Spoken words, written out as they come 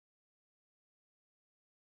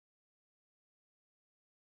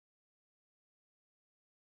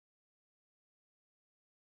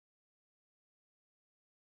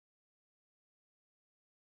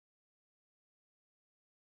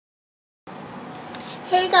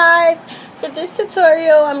Hey guys, for this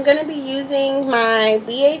tutorial I'm going to be using my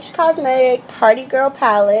BH Cosmetic Party Girl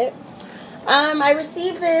palette. I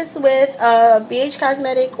received this with a BH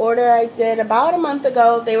Cosmetic order I did about a month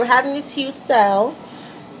ago. They were having this huge sale.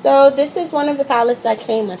 So this is one of the palettes that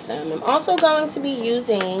came with them. I'm also going to be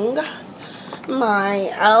using my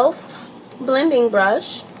e.l.f. blending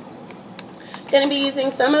brush. I'm going to be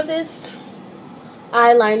using some of this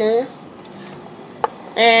eyeliner.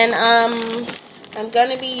 And I'm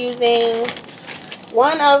going to be using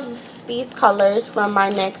one of these colors from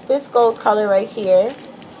my NYX, this gold color right here.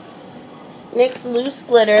 NYX Loose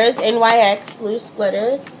Glitters, NYX Loose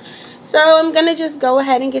Glitters. So I'm going to just go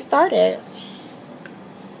ahead and get started.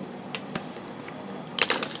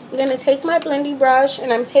 I'm going to take my blending brush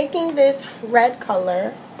and I'm taking this red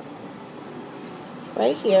color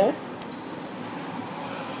right here.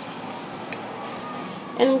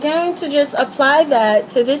 And I'm going to just apply that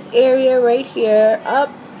to this area right here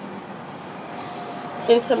up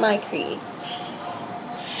into my crease.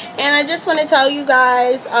 And I just want to tell you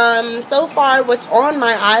guys, so far what's on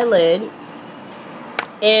my eyelid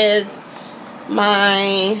is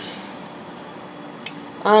my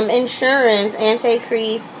Insurance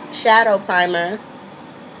Anti-Crease Shadow Primer.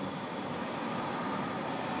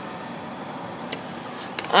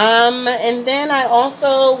 And then I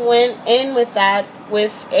also went in with that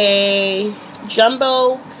with a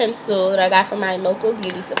jumbo pencil that I got from my local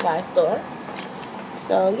beauty supply store.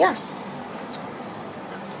 So yeah.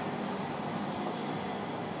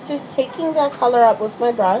 Just taking that color up with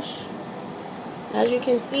my brush. As you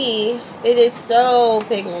can see, it is so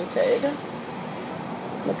pigmented.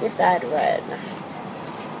 Look at that red.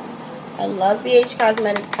 I love BH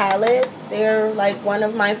Cosmetic palettes. They're like one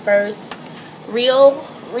of my first real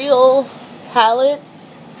palettes.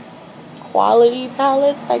 Quality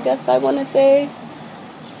palettes, I guess I want to say.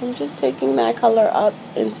 I'm just taking that color up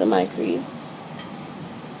into my crease.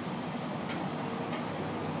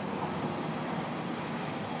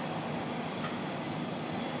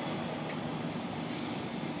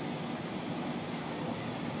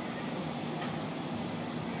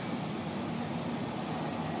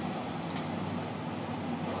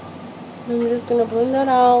 I'm just going to blend that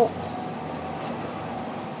out.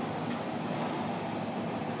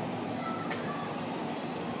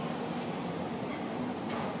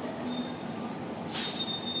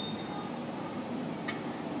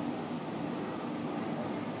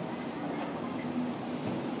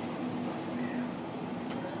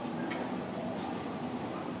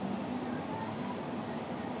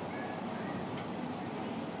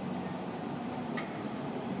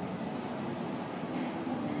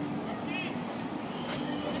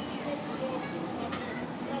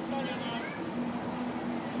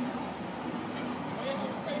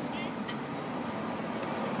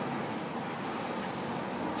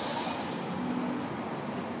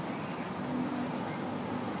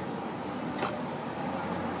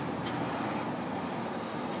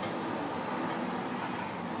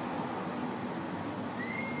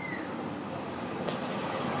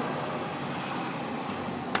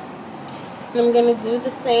 And I'm going to do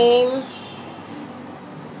the same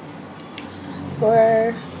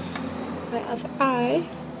for my other eye.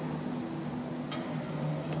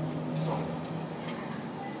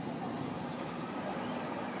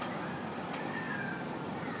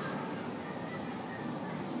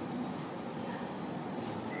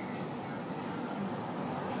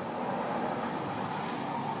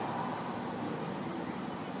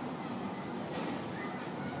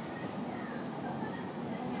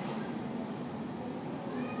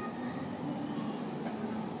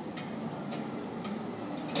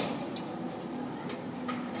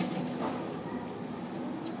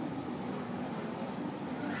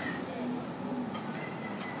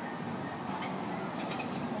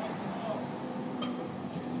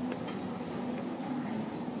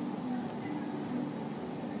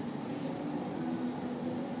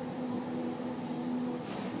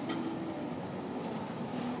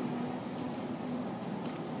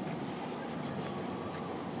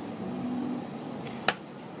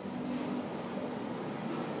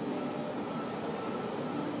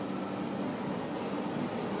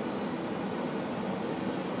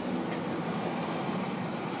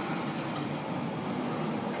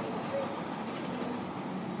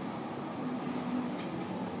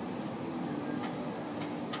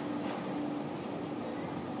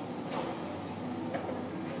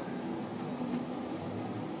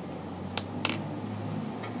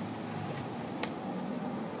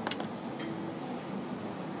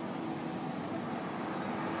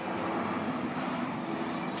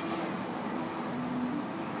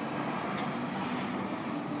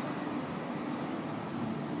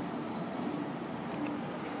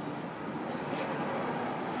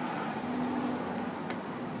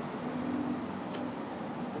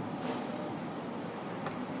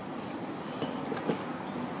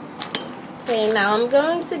 Okay, now I'm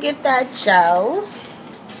going to get that gel.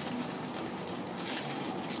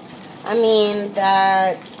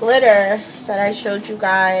 That glitter that I showed you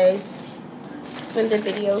guys when the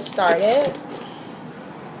video started.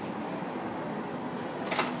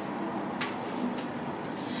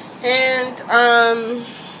 And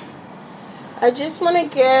I just want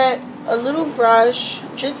to get a little brush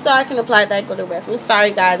just so I can apply that glitter with. I'm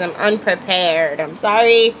sorry guys, I'm unprepared. I'm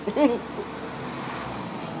sorry.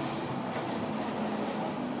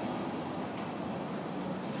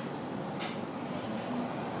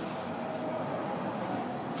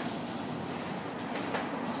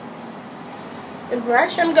 The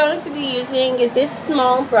brush I'm going to be using is this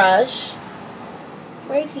small brush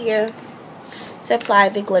right here to apply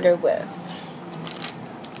the glitter with.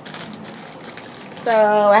 So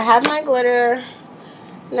I have my glitter.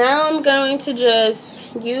 Now I'm going to just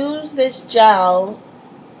use this gel.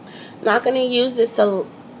 I'm not going to use this to,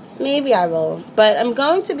 maybe I will, but I'm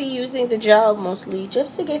going to be using the gel mostly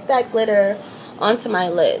just to get that glitter onto my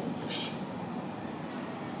lid.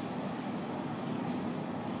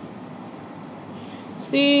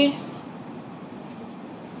 See,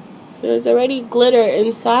 there's already glitter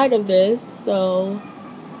inside of this, so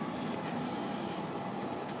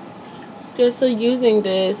just using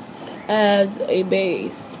this as a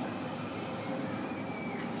base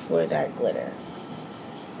for that glitter.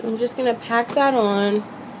 I'm just going to pack that on.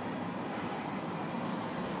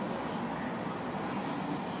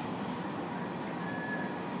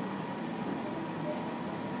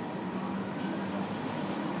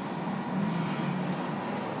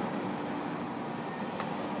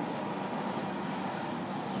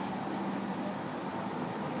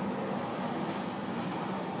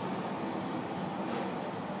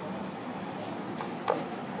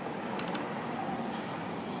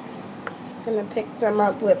 I'm going to pick some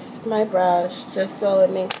up with my brush just so it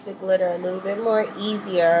makes the glitter a little bit more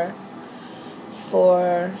easier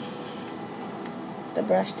for the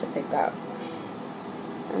brush to pick up.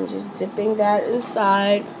 I'm just dipping that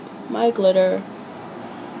inside my glitter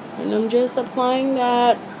and I'm just applying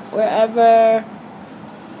that wherever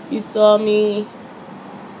you saw me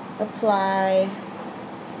apply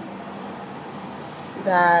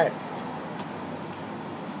that.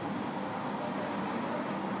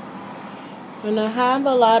 And I have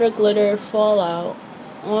a lot of glitter fall out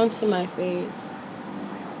onto my face.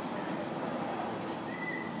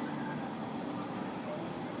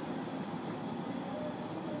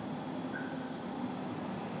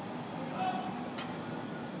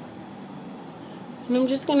 And I'm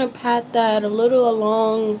just going to pat that a little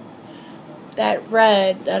along that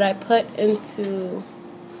red that I put into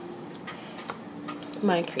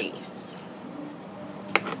my crease.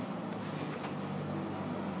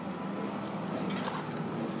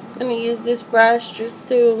 I'm going to use this brush just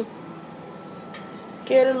to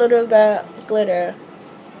get a little of that glitter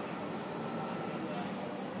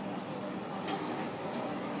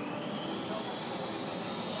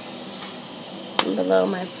below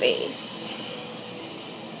my face.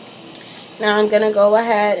 Now I'm going to go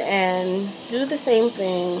ahead and do the same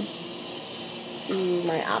thing to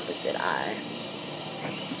my opposite eye.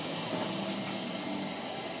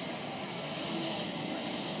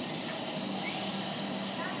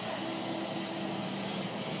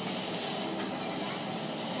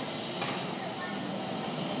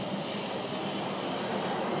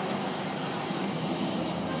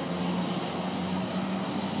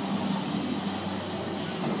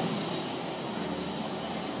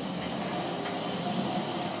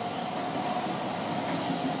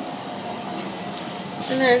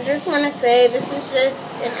 And I just want to say this is just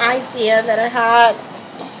an idea that I had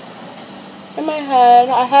in my head.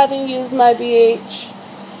 I haven't used my BH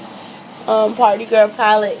Party Girl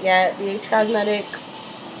palette yet, BH Cosmetic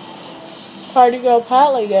Party Girl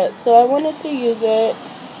palette yet, so I wanted to use it.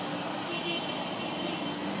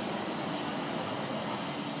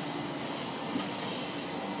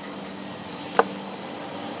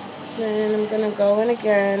 Then I'm going to go in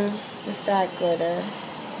again with that glitter.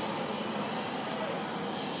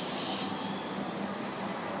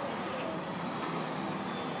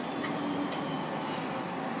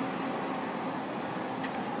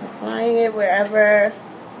 Applying it wherever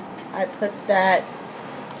I put that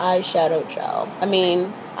eyeshadow gel.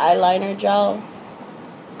 Eyeliner gel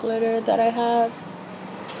glitter that I have.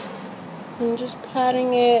 I'm just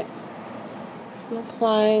patting it and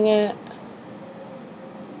applying it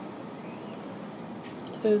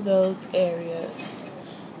to those areas.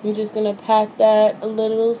 I'm just going to pat that a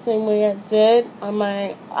little, same way I did on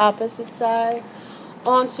my opposite side,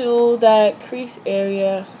 onto that crease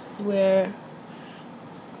area where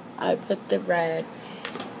I put the red.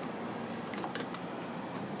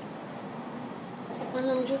 And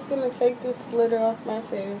I'm just going to take this glitter off my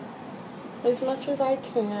face as much as I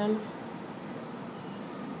can.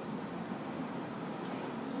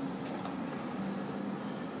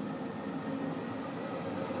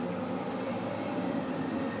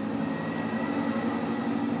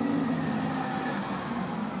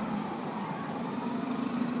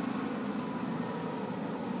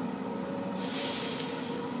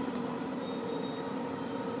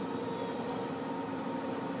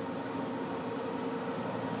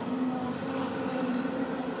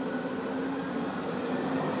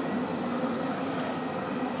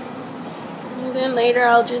 And then later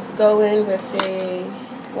I'll just go in with a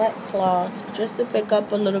wet cloth just to pick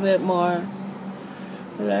up a little bit more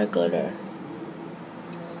of that glitter.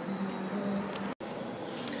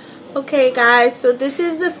 Okay guys, so this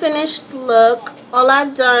is the finished look. All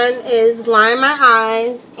I've done is line my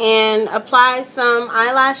eyes and apply some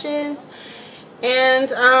eyelashes, and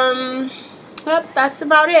yep, that's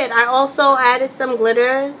about it. I also added some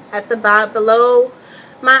glitter at the bottom below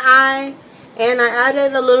my eye, and I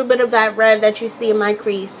added a little bit of that red that you see in my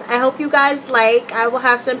crease. I hope you guys like. I will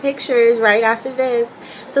have some pictures right after this.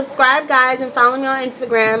 Subscribe guys and follow me on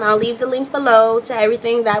Instagram. I'll leave the link below to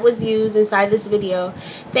everything that was used inside this video.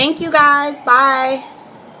 Thank you guys. Bye.